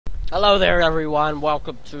Hello there everyone,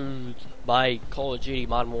 welcome to my Call of Duty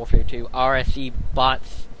Modern Warfare 2 RSE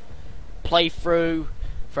bots playthrough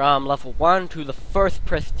from level 1 to the first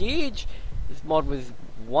prestige. This mod was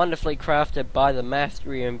wonderfully crafted by the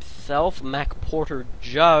master himself, Mac Porter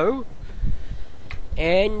Joe,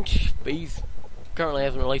 and he's currently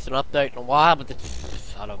hasn't released an update in a while, but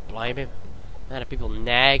I don't blame him. A lot of people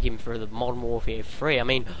nag him for the Modern Warfare 3. I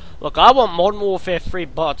mean, look, I want Modern Warfare 3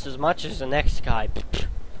 bots as much as the next guy.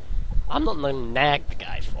 I'm not going to nag the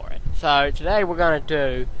guy for it. So today we're going to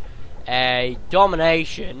do a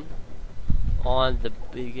domination on the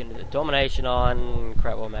beginning. Domination on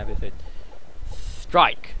crap. What map is it?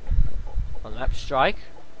 Strike. On the map Strike.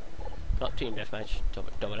 Not team deathmatch.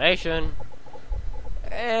 Domination.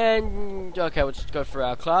 And okay, we'll just go for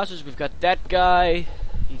our classes. We've got that guy.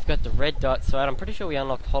 He's got the red dot sight. I'm pretty sure we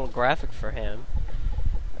unlocked holographic for him.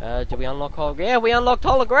 Did we unlock holographic? Yeah, we unlocked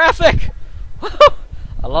holographic.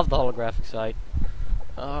 I love the holographic sight.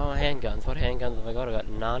 Oh, handguns. What handguns have I got? I got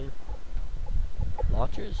none.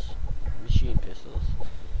 Launchers? Machine pistols.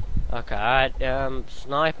 Okay, alright,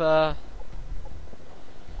 sniper.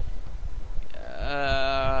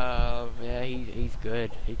 Yeah, he's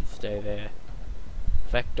good. He can stay there.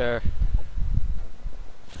 Vector.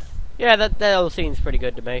 Yeah, that all seems pretty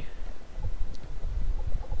good to me.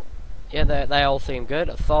 Yeah, they all seem good.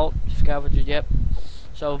 Assault, scavenger, yep.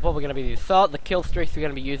 So what we're going to be the assault, the kill streaks we're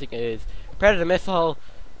going to be using is Predator missile,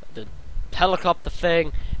 the helicopter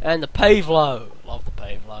thing, and the Playthough. Love the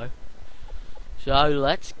Playthough. So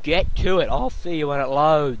let's get to it. I'll see you when it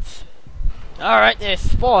loads. Alright, they're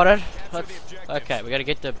spotted. Okay, we got to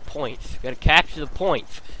get the points. We got to capture the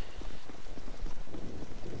points.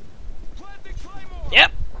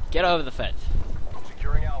 Yep, get over the fence.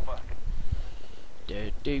 Securing Alpha.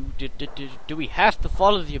 Do we have to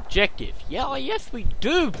follow the objective? Yeah, yes we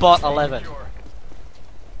do, bot 11.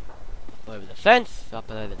 Over the fence, up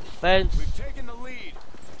over the fence. We've taken the lead.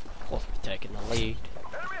 Of course we've taken the lead.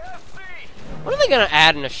 When are they going to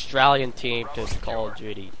add an Australian team to Call of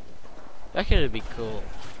Duty? That could be cool.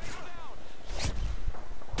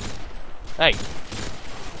 Hey.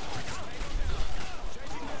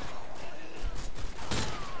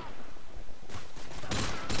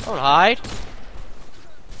 Don't hide.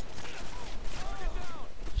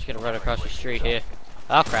 Just gonna run across the street here.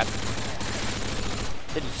 Oh crap.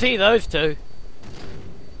 Didn't see those two.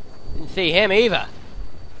 Didn't see him either.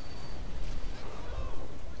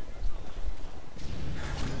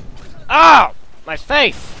 Oh! My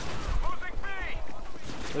face!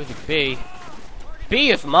 Losing B. B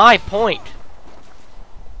is my point.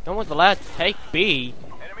 No one's allowed to take B.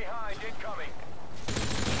 Enemy hind incoming.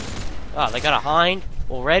 Oh, they got a hind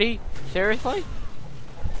already? Seriously?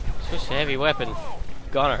 Switch to heavy weapons.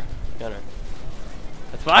 Gunner.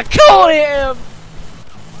 That's what I call him!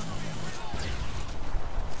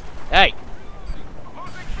 Hey!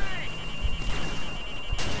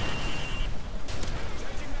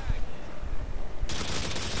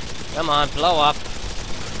 Come on, blow up.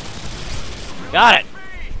 Got it!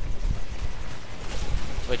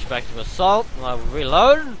 Switch back to assault while we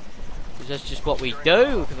reload. Because that's just what we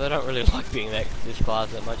do. Because I don't really like being this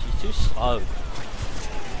class that much. He's too slow.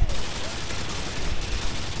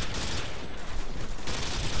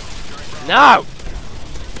 No!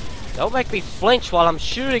 Don't make me flinch while I'm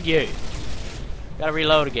shooting you. Gotta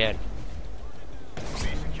reload again. Be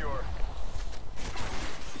secure.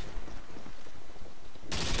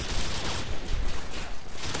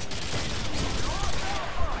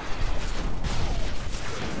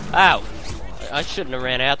 Ow! I shouldn't have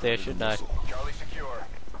ran out there, shouldn't I? Charlie secure.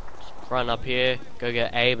 Run up here, go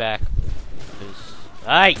get A back.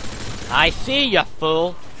 Hey! I see ya,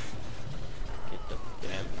 fool! Get the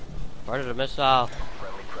damn Predator missile.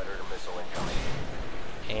 Friendly Predator missile incoming.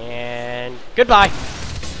 And goodbye!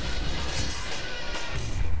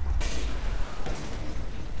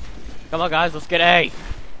 Come on guys, let's get A!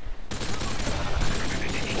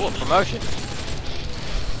 Ooh, promotion!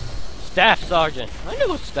 Staff Sergeant! I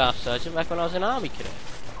knew a Staff Sergeant back when I was an Army cadet.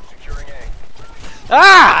 Securing A.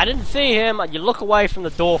 Ah! I didn't see him! You look away from the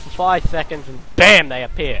door for 5 seconds and BAM! They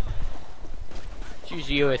appear! Let's use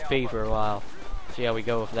the USP for a while. See how we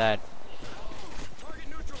go with that.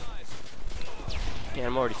 Yeah,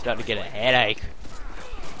 I'm already starting to get a headache.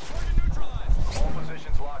 All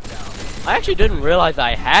positions locked down. I actually didn't realize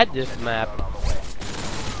I had this map.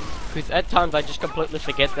 Because at times I just completely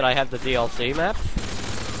forget that I have the DLC maps.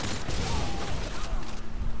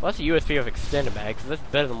 Well, that's a USP of extended mag, so that's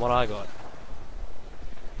better than what I got.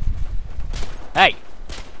 Hey!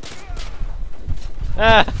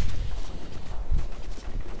 Ah!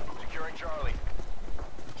 Securing Charlie.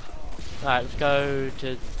 Alright, let's go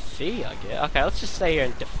to C, I guess. Okay, let's just stay here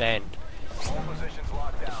and defend. All positions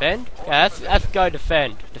locked down. Defend? Yeah, let's go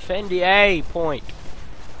defend. Defend the A point.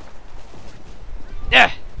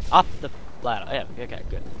 Yeah! Up the ladder. Yeah, okay,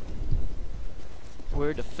 good.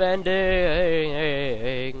 We're defending.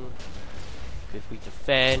 If we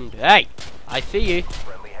defend. Hey! I see you.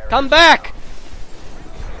 Come back!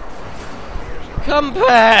 Come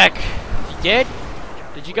back! Is he dead?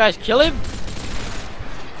 Did you guys kill him?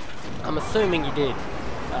 I'm assuming you did.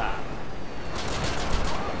 Ah.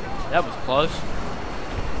 That was close.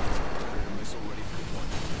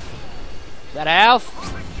 Is that a house?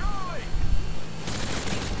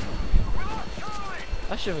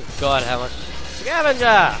 I should have forgot how much.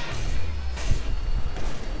 Scavenger!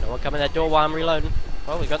 No one come in that door while I'm reloading.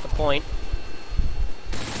 Oh, we got the point.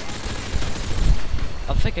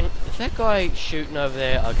 I'm thinking, is that guy shooting over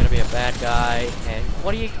there gonna be a bad guy? And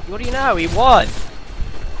what do you know? He was.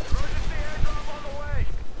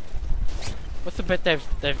 What's the bet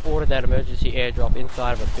they've ordered that emergency airdrop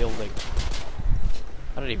inside of a building?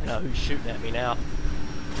 I don't even know who's shooting at me now.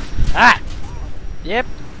 Ah! Yep,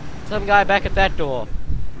 some guy back at that door.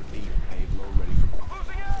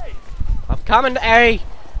 I'm coming to A.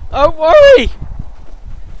 Don't worry.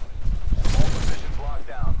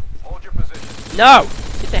 No!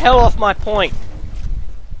 Get the hell off my point!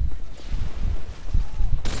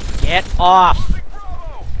 Get off!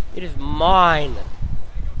 It is mine!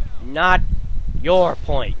 Not your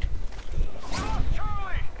point.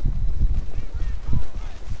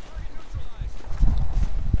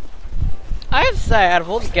 I have to say, out of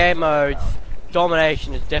all the game modes,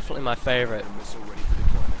 Domination is definitely my favorite.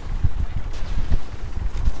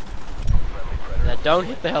 Now don't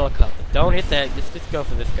hit the helicopter. Don't hit that. Just go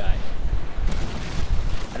for this guy.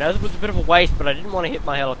 I know this was a bit of a waste, but I didn't want to hit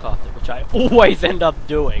my helicopter, which I always end up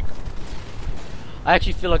doing. I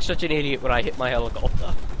actually feel like such an idiot when I hit my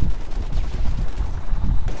helicopter.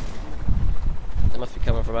 They must be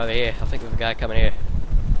coming from over here. I think there's a guy coming here.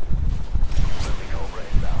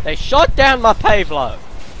 They shot down my payload.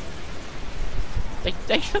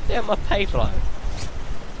 They shot down my payload.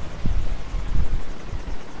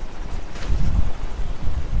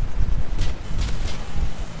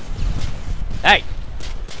 Hey!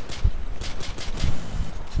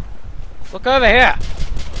 Look over here!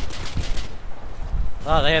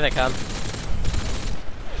 Oh, there they come.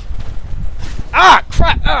 Ah!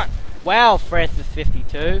 Crap! Ah! Wow, Francis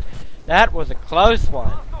 52. That was a close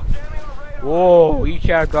one. Whoa, you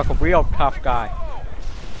sound like a real tough guy.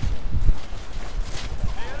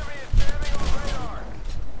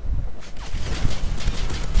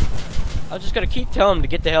 I was just gonna keep telling them to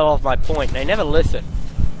get the hell off my point, and they never listen.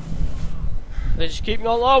 They just keep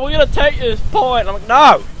going, oh, we're gonna take this point. I'm like,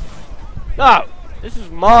 no! No! This is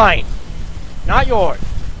mine! Not yours!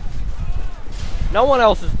 No one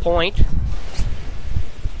else's point.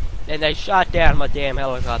 And they shot down my damn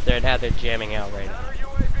helicopter, and now they're jamming our radar.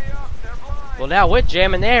 Well, now we're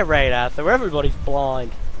jamming their radar, so everybody's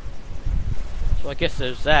blind. So I guess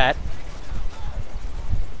there's that.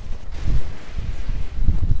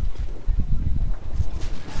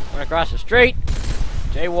 Went across the street.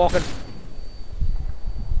 Jaywalking.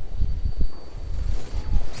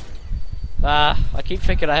 I keep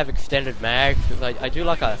thinking I have extended mags, because I do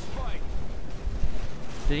like a...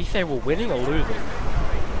 Did he say we're winning or losing?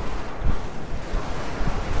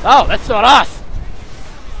 Oh, that's not us!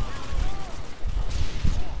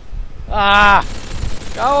 Ah!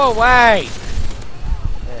 Go away!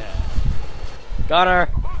 Yeah. Gunner!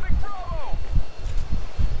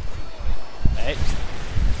 Hey.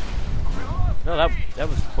 No, that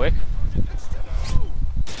was quick.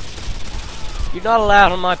 You're not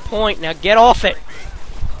allowed on my point, now get off it!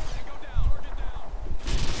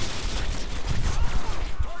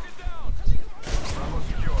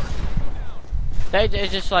 They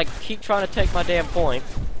just like keep trying to take my damn point.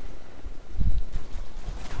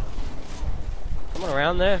 Someone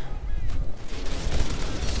around there?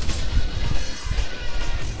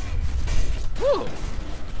 Whew!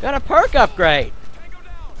 Got a perk upgrade!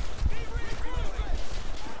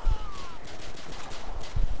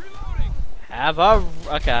 Have a...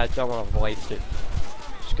 Okay, I don't want to waste it.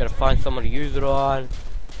 Just gotta find someone to use it on.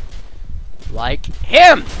 Like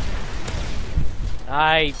him!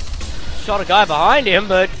 I shot a guy behind him,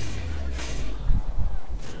 but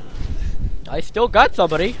I still got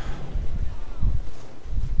somebody.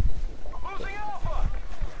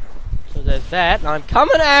 So there's that, and I'm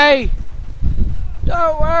coming, A!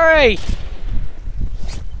 Don't worry!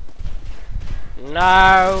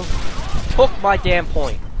 No! Took my damn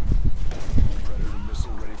point.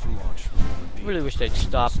 Really wish they'd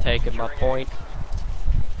stop taking my point.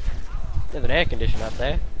 There's an air conditioner up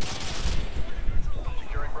there.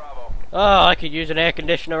 Securing Bravo. Oh, I could use an air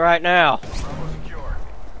conditioner right now. Bravo secure.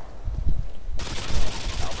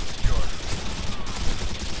 Alpha secure.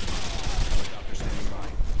 Helicopter standing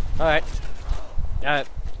by. Alright. Alright.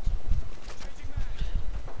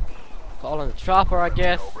 Calling the chopper, I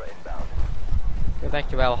guess. Cobra inbound. Go back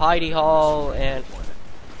to our hidey hole and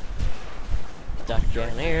duck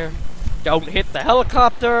down here. Don't hit the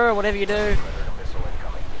helicopter, whatever you do. Predator missile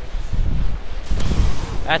incoming.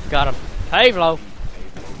 That's got him. Playthough.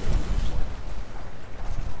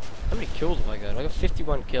 How many kills have I got? I got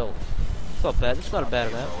 51 kills. It's not bad. It's not a bad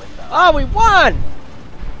amount. Oh, we won!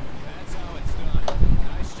 That's how it's done.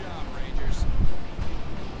 Nice job, Rangers.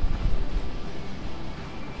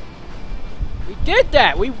 We did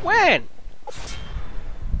that! We win!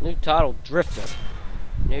 New title, Drifter.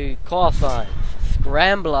 New call signs,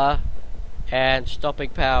 Scrambler and Stopping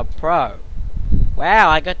Power Pro. Wow,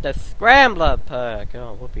 I got the Scrambler perk.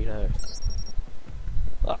 Oh, whoopie do.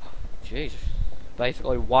 Oh, jeez.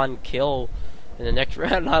 Basically one kill in the next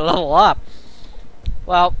round and I level up.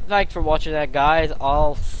 Well, thanks for watching that, guys.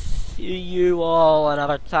 I'll see you all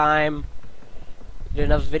another time. Do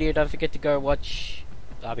another video. Don't forget to go watch,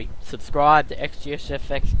 subscribe to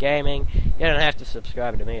XGSFX Gaming. You don't have to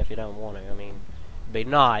subscribe to me if you don't want to. I mean, it'd be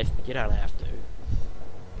nice, but you don't have to. You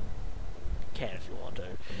can if you want to.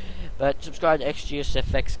 But subscribe to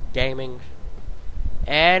XGSFX Gaming.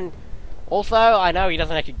 And also, I know he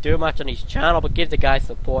doesn't actually do much on his channel, but give the guy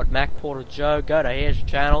support. Mac Porter Joe, go to his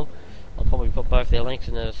channel. I'll probably put both their links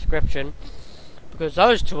in the description. Because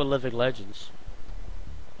those two are living legends.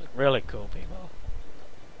 Like, really cool people.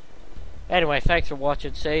 Anyway, thanks for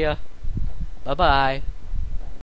watching. See ya. Bye-bye.